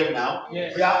don't want to get now.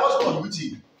 Yes. We are also on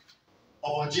duty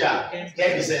of a year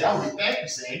 10%. That will be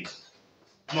 10%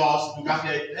 plus you can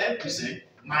get 10%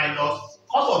 minus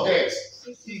cost of debt.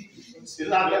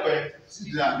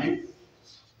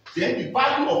 Then the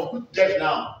value of debt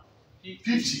now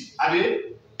 50. I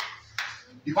mean,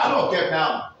 the value of debt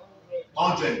now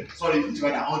 100. Sorry, 50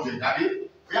 rather 100. I mean,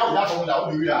 we have that formula.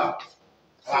 What do we have?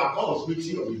 Our cost of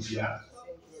equity of a year.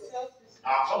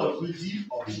 Our cost of equity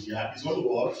of a year is what to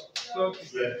what?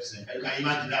 12%. And you can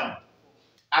imagine now.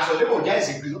 As your labor is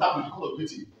increased, what happens to the cost of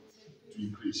equity? To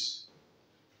increase.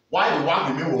 Why the work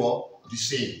remain what? The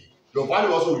same. Your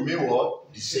value also remain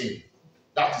what? The same.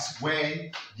 That is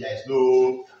when there is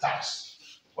no tax.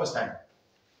 What's time?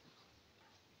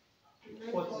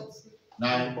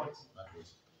 9.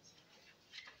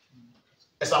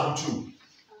 Example 2.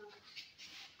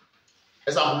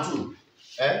 Example 2.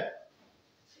 Eh?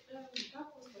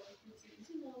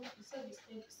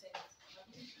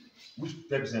 Which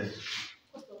 10%?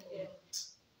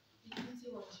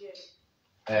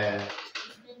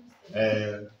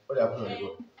 What do I put on the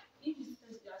board?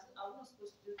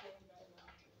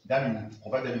 That means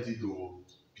convert everything to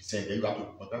percent. Then you have to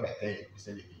multiply by 10%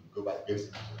 again. Go by 10%.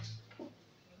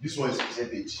 This one is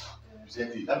percentage.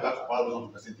 Percentage. That you have to convert those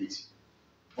to percentage.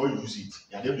 Before you use it,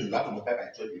 and then you have to multiply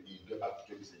by 12 again. You get back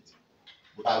to 12%.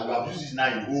 But we have used this now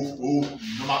in whole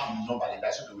normal number like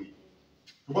that straight away.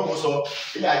 Ṣùgbọ́n mo sọ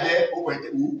ilé ajẹ́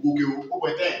 0.10,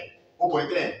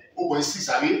 0.6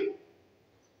 àbí?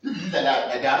 If you use like that,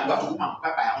 you have to go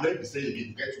multiply by 100% again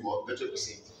to get to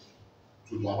 12%.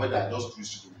 So to avoid that, just do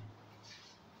it.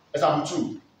 Example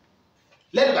 2.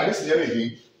 Let's look at this scenario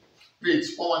again. Wait,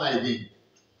 419 again.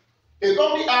 A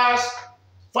company has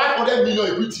 500 million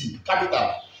equity capital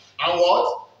and what?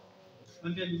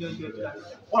 100 million capital.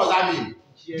 What does that mean?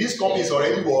 This company is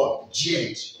already what?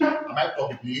 GH. Am I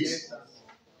talking, please?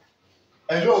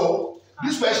 Hello.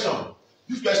 This question.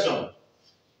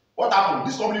 What happened?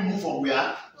 This company moved from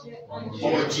where?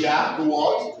 From a GR to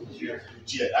what? To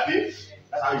GH. Okay?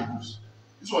 That's how it moves.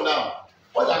 This one now.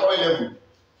 What's the current level?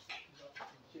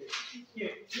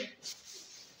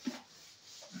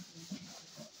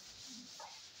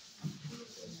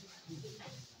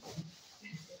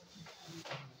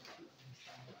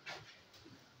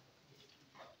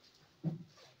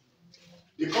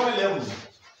 The current level.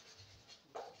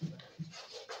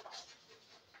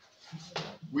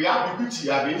 We have equity,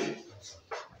 Abi.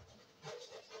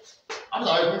 How much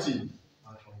are equity?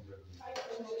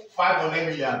 500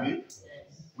 million, Abi.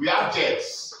 We have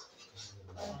debts.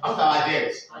 After our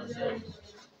debts,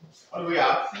 what do we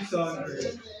have?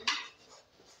 600.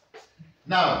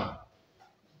 Now,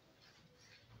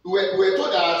 we were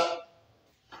told that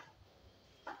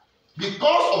the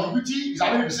cost of equity is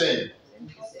how many percent?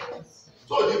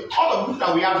 So the cost of equity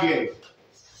that we have here,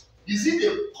 is it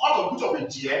the cost of equity of a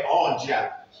GA or a GA?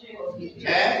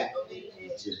 Eh?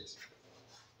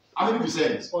 How many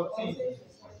percent? 14.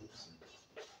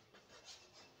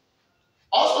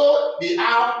 Also, they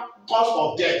have cost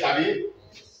of debt, have you?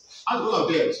 How much cost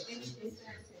of debt?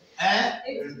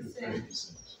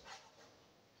 8%.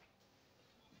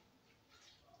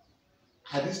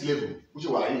 At this level, which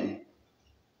we are in,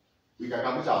 we can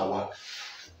calculate our work.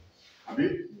 Have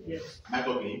you? Yes. Am I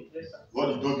talking? Yes, sir. God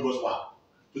is don't give us work.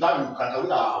 So that we can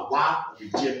calculate our work of a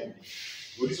GA company.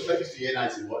 So this is here now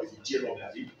is what is a GA company,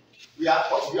 have you? We are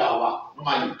what to do our work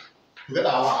normally. To get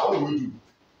our work, how do we do?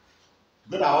 To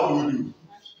get our what do we do?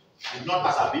 It's not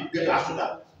as a big get our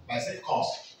shoulder by same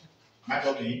cost. Am I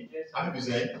talking? Yes. How many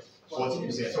percent?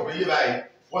 14%. So when you buy,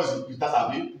 what is it as a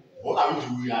big? What are we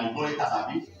doing? We are ignoring as a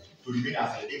big to remain as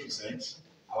 8%.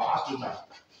 Our ask total.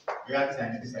 We have this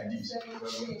and this and this.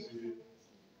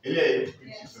 78.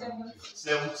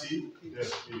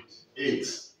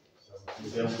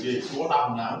 78. So what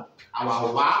happened now?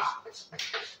 Our work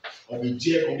of a J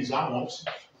company is how much?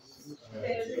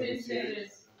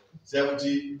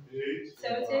 78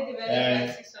 divided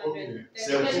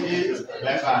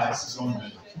by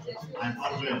 600 and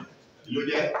 100. You know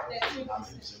there?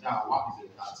 That work is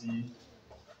a 30%.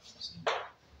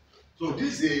 So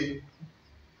this is a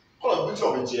cost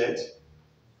of a jet,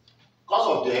 cost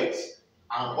of debt,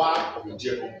 and work of a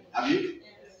jet company. Have you?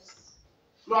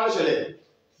 No, actually,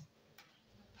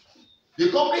 the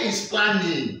company is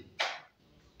planning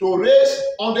to raise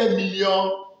 100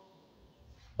 million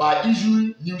by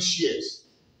issuing new shares.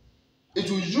 It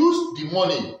will use the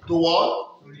money to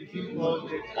what?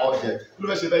 All debt. You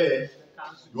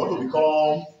want to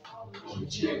become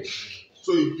GA.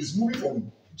 So it is moving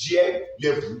from GA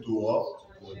level to what?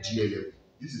 GA level.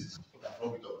 This is what I'm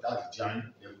talking about. That's the giant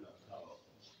level.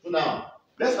 So now,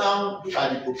 let's now look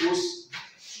at the proposed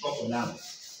structure now.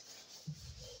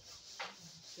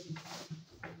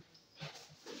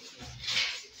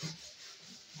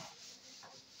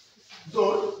 So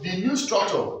the new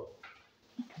structure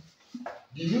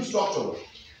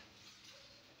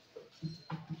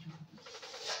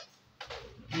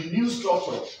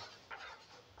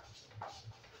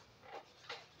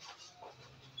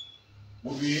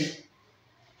will be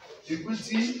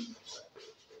equity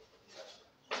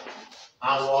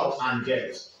and what? And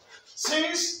debt.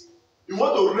 Since you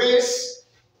want to raise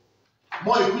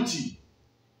more equity,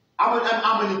 how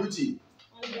many equity?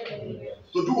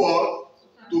 To do what?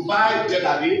 To buy debt,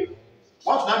 Abi.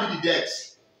 What will now be the debt?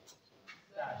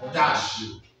 Dash.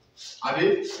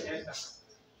 Abi?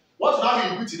 What will now be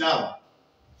equity now?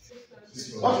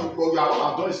 What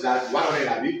I've done is that 100,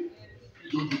 Abi.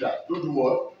 Don't do that. Don't do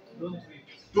what?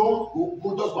 Don't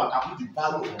go just go and calculate the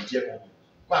value on GA company.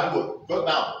 Because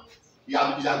now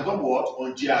it has done what?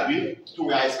 On GA. So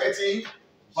we are expecting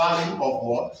value of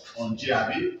what? On GA.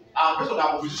 And based on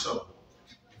our proposition,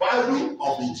 value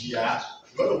of the GA,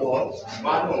 go to what?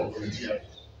 Value of the GA.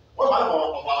 What value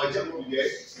of our GA company there?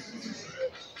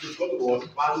 So go to what?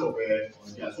 Value of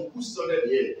GA. So put 600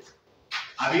 here.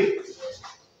 Abi?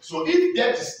 So if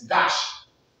debt is dash,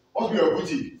 what will be your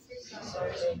equity?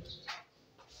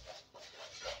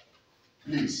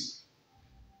 Please,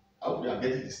 I hope you are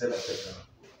getting the step by step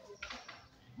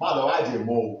now. Man, why dey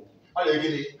more? Why dey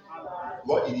get it?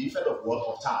 What is the effect of what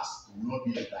of task? It will not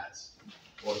be like that.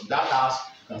 But with that task,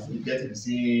 you can still be getting the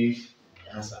same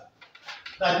answer.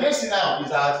 Now, the next thing now is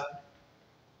that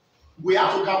we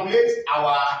have to calculate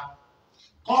our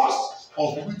cost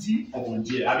of equity of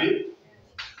GA. Abi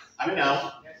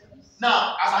now?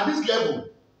 Now, as at this level,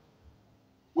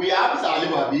 we have this our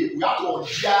level, Abi. We have to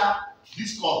ungear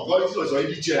this cost because this was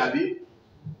already GA, Abi.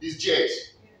 This GA.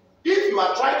 If you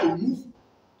are trying to move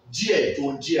GA to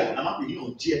ungear, I'm not beginning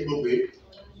on GA, no way.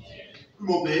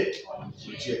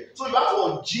 So you have to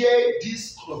ungear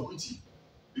this cost of equity.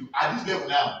 At this level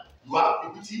now, you have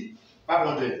equity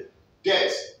 500,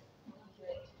 debt.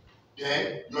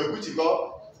 Then your equity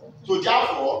go. So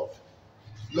therefore,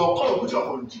 your cost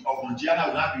of equity of ungear now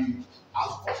will not be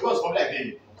as possible like then.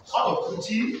 Cost of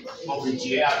equity of a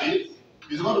GA, Abi,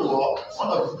 is equal to what?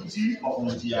 Cost of equity of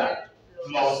ungear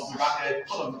plus the bracket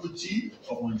cost of equity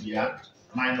of ungear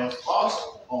minus cost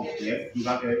of debt, the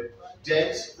bracket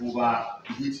debt over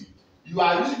equity. You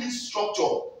are using this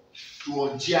structure to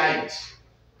ungear it,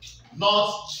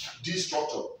 not this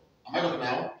structure. Am I talking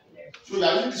now? So you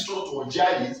are using this structure to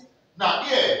ungear it. Now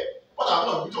here, what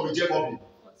are the cost of a J company?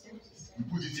 We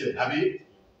put it here, Abi,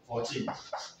 14.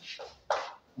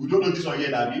 We don't know this one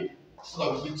here, Abi. Cost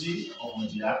of equity of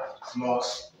Nigeria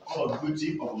plus cost of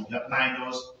equity of Nigeria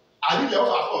minus. I think the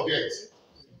also get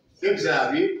 8%,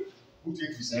 Abi. Put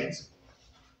 8%.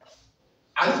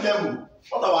 At this level,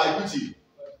 what our equity?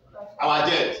 Our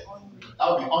debt. That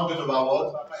will be 100 over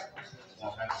what?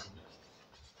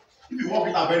 If you work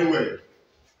it out very well,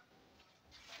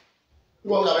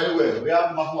 we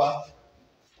have Mafua.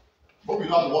 But we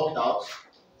know how to work it out.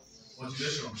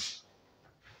 Continuation.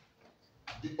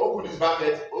 You open this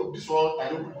bracket, open this one,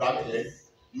 and open the bracket.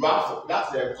 You have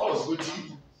that's the cost of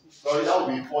equity. Sorry, that will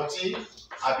be 14.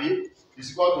 Abi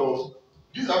is equal to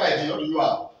this is how I did. What do you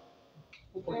have?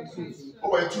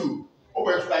 0.2.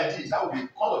 0.2 like this. That will be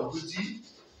cost of equity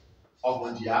of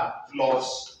Nigeria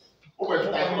plus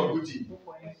 0.2 times cost of equity.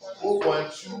 0.2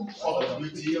 cost of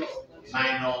equity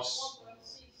minus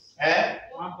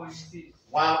 1.6.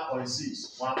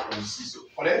 1.6.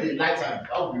 Collect the night time.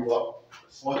 That will be what?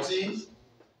 14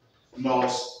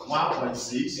 plus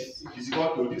 1.6 is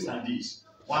equal to this and this.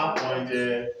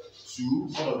 1.2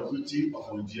 cost of equity of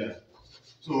Nigeria.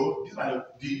 So this by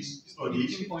this for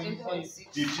this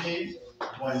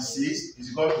 15.6 is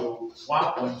equal to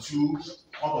 1.2 cost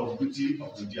of equity of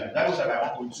Nigeria. That goes by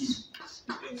 1.2.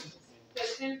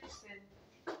 13%.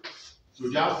 So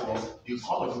therefore, the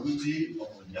cost of equity of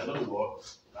Nigeria is not what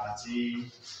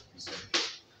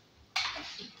 30%.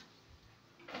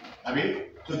 I mean,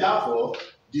 so therefore,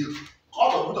 the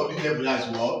cost of equity of this level is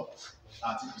what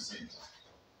 30%.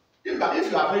 If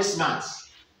you are very smart,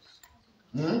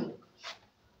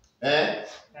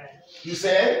 you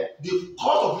say the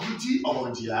cost of equity of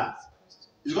Nigeria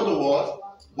is equal to what?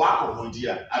 WACC of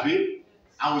Nigeria. Abi?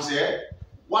 And we say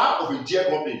WACC of a J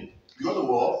company is equal to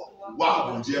what? WACC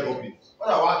of a J company. What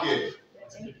are WACC here?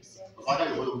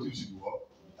 30%. You should work.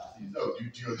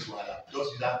 Just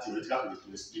use that theoretical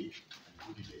to explain and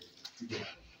put it there.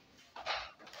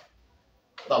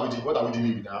 What are we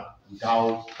doing with now?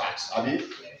 Without tax. Abi?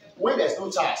 When there's no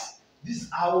tax, this is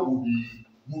how we'll be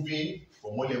moving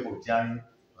from one level of journey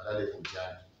to another level of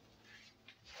journey.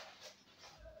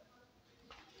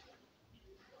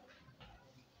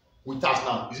 With tax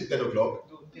now, is it 10 o'clock?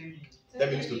 No, 10 minutes. 10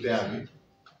 minutes to 10, I mean.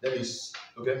 Let me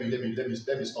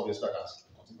stop this class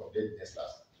and continue from there the next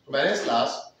class. So my next class,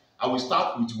 I will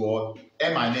start with what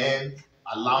M&M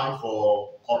allowing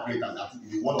for corporate and that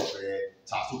is one of the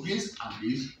tasks. So please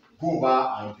go over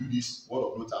and do this word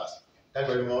of no task. Thank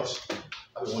you very much.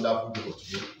 Have a wonderful day for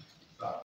today.